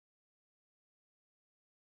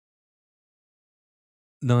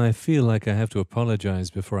Now, I feel like I have to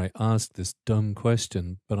apologize before I ask this dumb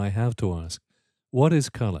question, but I have to ask, what is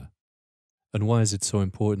color? And why is it so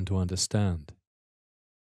important to understand?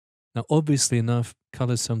 Now, obviously enough,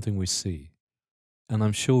 color is something we see, and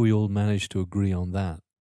I'm sure we all manage to agree on that.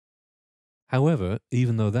 However,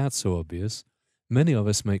 even though that's so obvious, many of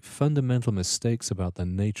us make fundamental mistakes about the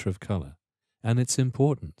nature of color, and it's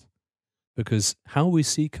important because how we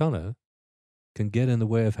see color can get in the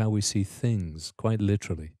way of how we see things, quite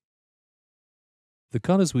literally. The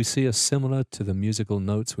colors we see are similar to the musical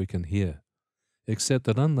notes we can hear, except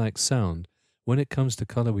that unlike sound, when it comes to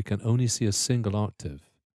color, we can only see a single octave.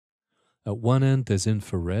 At one end, there's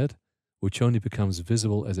infrared, which only becomes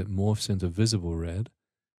visible as it morphs into visible red,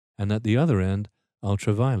 and at the other end,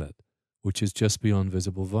 ultraviolet, which is just beyond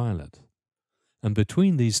visible violet. And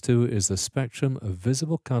between these two is the spectrum of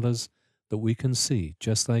visible colors that we can see,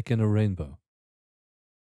 just like in a rainbow.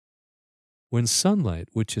 When sunlight,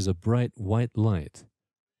 which is a bright white light,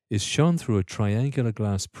 is shone through a triangular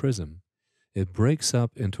glass prism, it breaks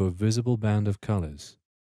up into a visible band of colors.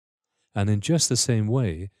 And in just the same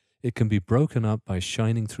way, it can be broken up by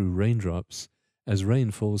shining through raindrops as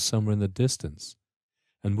rain falls somewhere in the distance.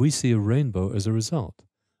 And we see a rainbow as a result,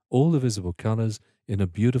 all the visible colors in a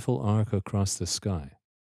beautiful arc across the sky.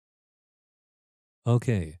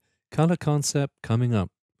 Okay, color concept coming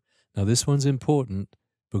up. Now this one's important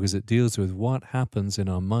because it deals with what happens in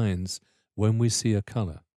our minds when we see a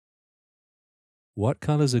color. What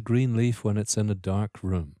color's a green leaf when it's in a dark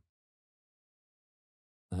room?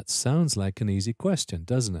 That sounds like an easy question,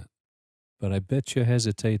 doesn't it? But I bet you're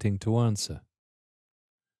hesitating to answer.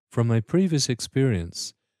 From my previous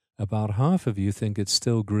experience, about half of you think it's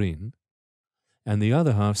still green, and the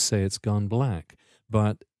other half say it's gone black,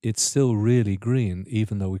 but it's still really green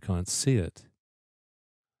even though we can't see it.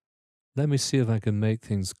 Let me see if I can make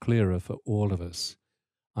things clearer for all of us.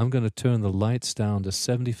 I'm going to turn the lights down to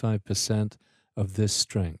 75% of this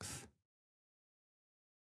strength.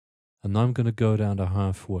 And I'm going to go down to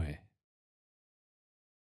halfway.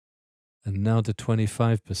 And now to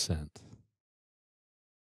 25%.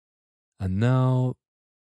 And now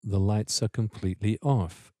the lights are completely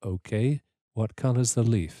off. Okay, what color's the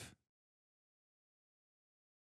leaf?